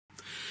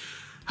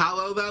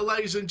Hello there,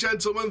 ladies and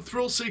gentlemen,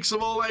 thrill seekers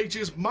of all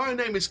ages. My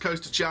name is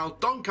Coaster Chow,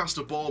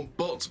 Doncaster born,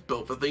 but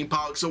built for theme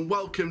parks, and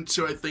welcome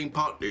to a Theme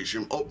Park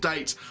Newsroom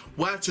update,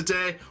 where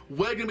today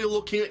we're going to be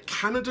looking at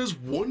Canada's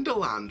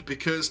Wonderland,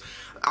 because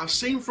I've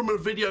seen from a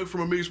video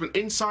from Amusement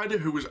Insider,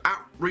 who was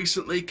at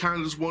recently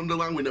Canada's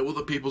Wonderland. We know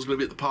other people's going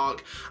to be at the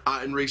park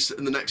in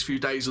the next few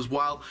days as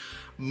well.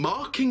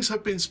 Markings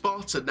have been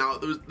spotted. Now,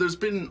 there's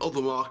been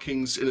other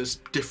markings in a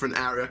different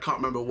area, I can't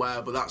remember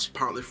where, but that's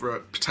apparently for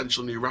a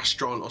potential new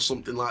restaurant or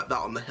something like that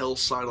on the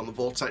hillside, on the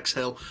Vortex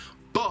Hill.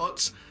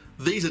 But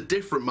these are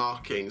different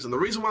markings, and the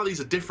reason why these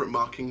are different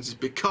markings is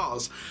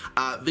because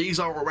these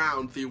are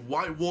around the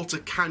Whitewater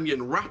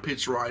Canyon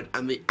Rapids ride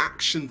and the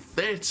Action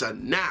Theatre.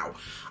 Now,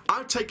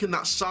 I've taken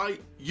that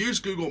site,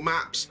 used Google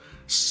Maps,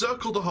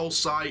 circled the whole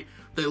site.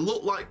 They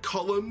look like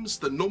columns,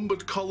 the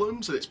numbered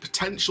columns, and its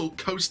potential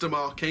coaster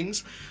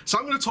markings. So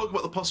I'm going to talk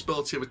about the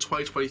possibility of a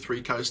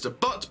 2023 coaster.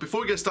 But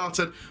before we get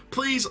started,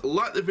 please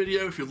like the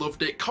video if you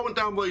loved it. Comment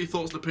down below your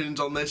thoughts and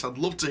opinions on this. I'd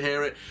love to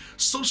hear it.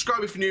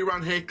 Subscribe if you're new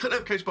around here. Click the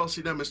notification bell so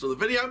you don't miss another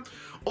video.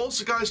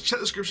 Also, guys, check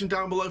the description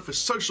down below for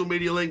social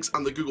media links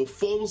and the Google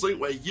Forms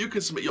link where you can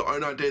submit your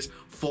own ideas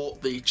for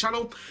the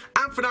channel.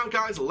 And for now,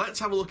 guys, let's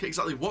have a look at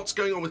exactly what's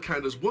going on with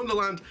Canada's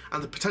Wonderland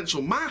and the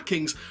potential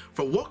markings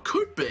for what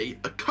could be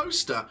a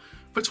coaster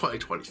for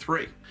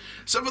 2023.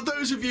 So for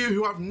those of you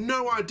who have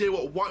no idea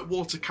what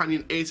Whitewater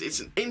Canyon is, it's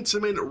an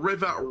intamin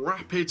river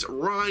rapids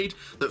ride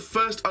that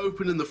first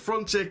opened in the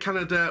Frontier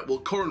Canada,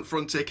 current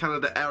Frontier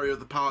Canada area of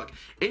the park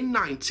in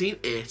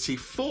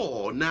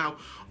 1984. Now,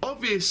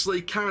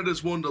 obviously,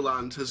 Canada's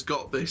Wonderland has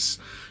got this,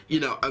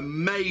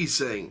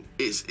 amazing,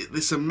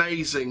 this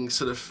amazing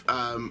sort of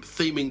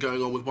theming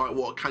going on with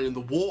Whitewater Canyon,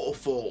 the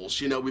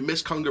waterfalls. We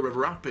miss Congo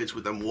River Rapids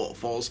with them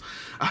waterfalls.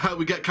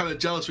 We get kind of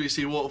jealous when you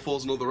see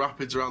waterfalls and other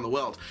rapids around the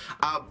world.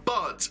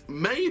 But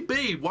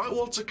maybe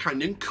Whitewater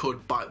Canyon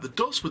could bite the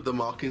dust with the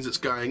markings that's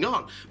going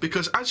on,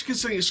 because as you can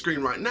see on your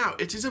screen right now,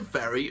 it is a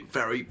very,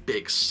 very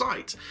big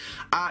site.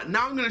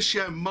 Now I'm going to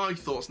share my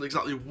thoughts on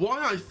exactly why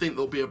I think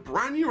there'll be a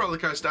brand new roller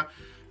coaster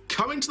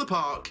coming to the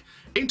park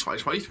in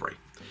 2023.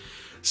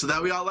 So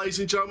there we are, ladies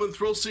and gentlemen,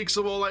 thrill seekers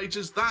of all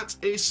ages. That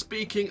is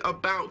speaking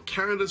about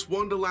Canada's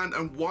Wonderland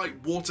and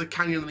Whitewater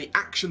Canyon and the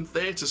Action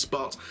Theatre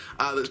spot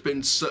that's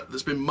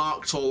been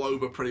marked all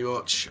over pretty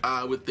much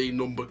with the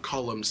numbered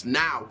columns.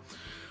 Now,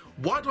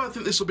 why do I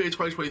think this will be a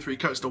 2023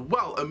 coaster?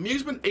 Well,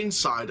 Amusement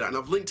Insider, and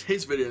I've linked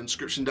his video in the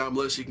description down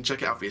below so you can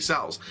check it out for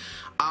yourselves.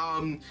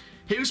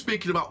 He was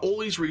speaking about all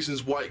these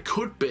reasons why it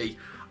could be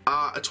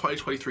a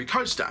 2023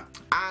 coaster,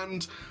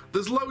 and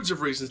there's loads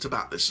of reasons to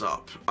back this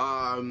up.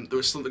 There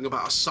was something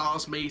about a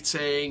SARS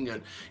meeting,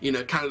 and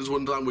Canada's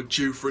Wonderland were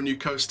due for a new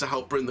coaster to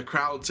help bring the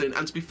crowds in.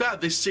 And to be fair,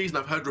 this season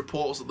I've heard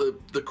reports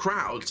that the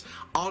crowds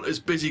aren't as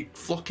busy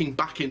flocking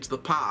back into the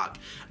park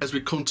as we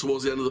come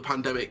towards the end of the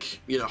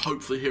pandemic.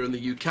 Hopefully here in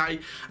the UK,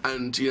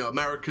 and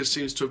America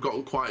seems to have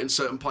gotten quiet in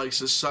certain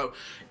places. So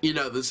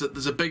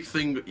there's a big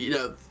thing.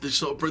 They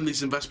sort of bring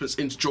these investments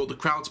in to draw the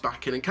crowds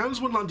back in, and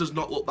Canada's Wonderland does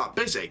not look that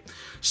busy.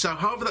 So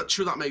however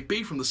true that may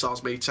be from the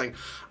SARS meeting,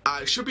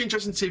 it should be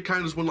interesting to see if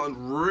Canada's Wonderland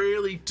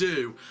really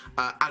do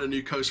add a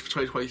new coaster for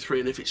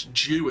 2023, and if it's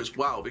due as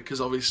well, because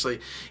obviously,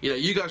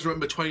 you guys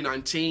remember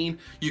 2019,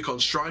 Yukon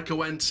Striker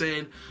went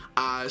in,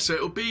 so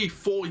it'll be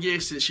 4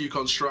 years since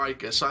Yukon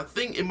Striker, so I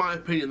think, in my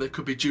opinion, they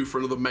could be due for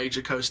another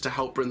major coaster to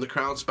help bring the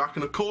crowds back,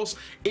 and of course,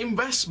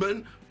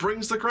 investment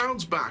brings the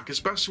crowds back,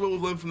 especially when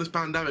we've learned from this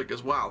pandemic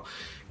as well.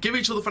 Give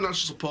each other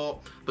financial support,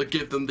 but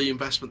give them the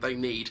investment they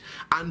need.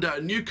 And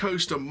a new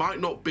coaster might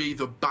not be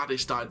the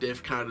baddest idea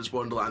for Canada's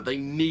Wonderland. They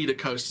need a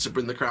coaster to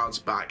bring the crowds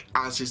back,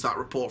 as is that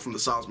report from the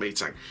SARS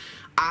meeting.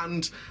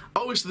 And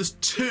obviously there's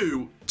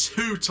two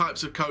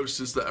types of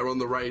coasters that are on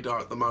the radar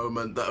at the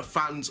moment that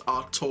fans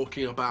are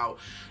talking about.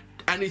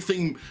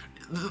 Anything,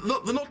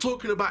 they're not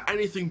talking about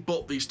anything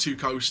but these two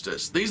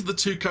coasters. These are the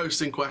two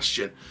coasters in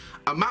question: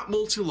 a map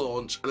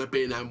multi-launch and a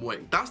B&M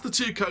wing. That's the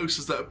two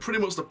coasters that are pretty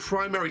much the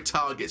primary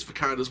targets for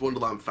Canada's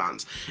Wonderland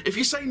fans. If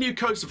you say new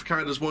coaster for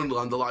Canada's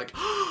Wonderland, they're like,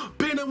 oh,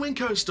 B&M wing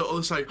coaster, or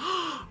they say,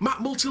 oh, map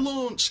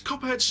multi-launch,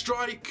 Copperhead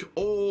Strike,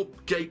 or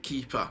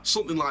Gatekeeper,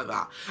 something like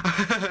that.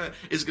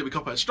 Is it going to be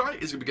Copperhead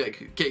Strike? Is it going to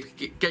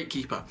be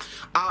Gatekeeper?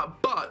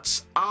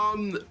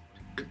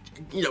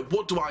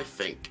 What do I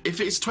think?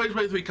 If it's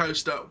 2023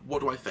 coaster, what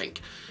do I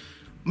think?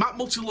 Map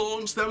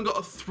multi-launch, they haven't got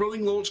a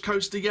thrilling launch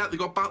coaster yet. They've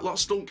got Backlot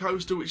Stunt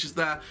Coaster, which is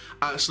their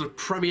sort of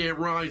premier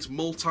rides,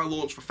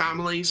 multi-launch for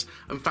families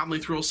and family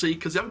thrill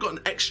seekers. They haven't got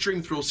an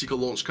extreme thrill seeker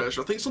launch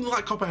coaster. I think something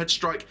like Copperhead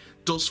Strike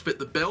does fit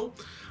the bill.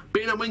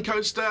 B&M Wing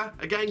Coaster,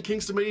 again,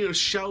 Kingston Mini has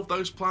shelved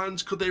those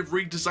plans. Could they have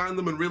redesigned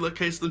them and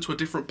relocated them to a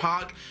different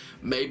park?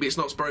 Maybe it's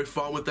not Sparrow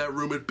Farm with their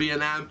rumoured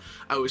B&M.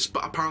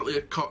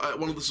 Apparently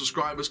one of the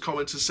subscribers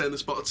commented saying they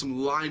spotted some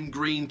lime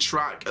green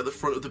track at the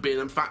front of the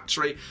B&M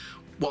factory.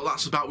 What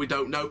that's about, we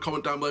don't know.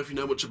 Comment down below if you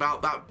know much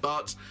about that.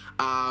 But,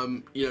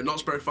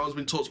 Knott's Berry Farm's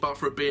been talked about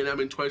for a B&M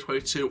in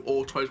 2022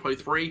 or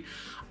 2023.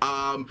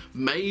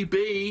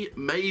 Maybe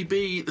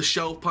the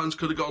shelf plans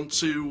could have gone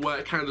to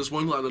Canada's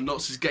Wonderland and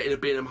Knott's is getting a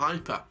B&M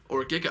Hyper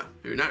or a Giga,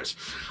 who knows.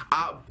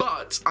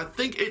 But I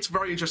think it's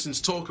very interesting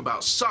to talk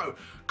about. So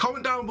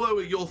comment down below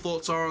what your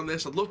thoughts are on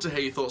this. I'd love to hear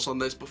your thoughts on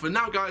this. But for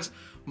now, guys,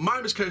 my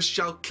name is Coaster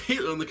Chal.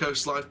 Keep it on the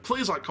Coast Life.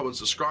 Please like, comment,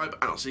 subscribe,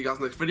 and I'll see you guys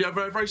in the next video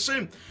very, very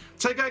soon.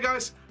 Take care,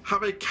 guys.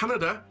 Have a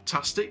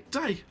Canada-tastic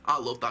day. I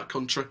love that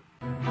country.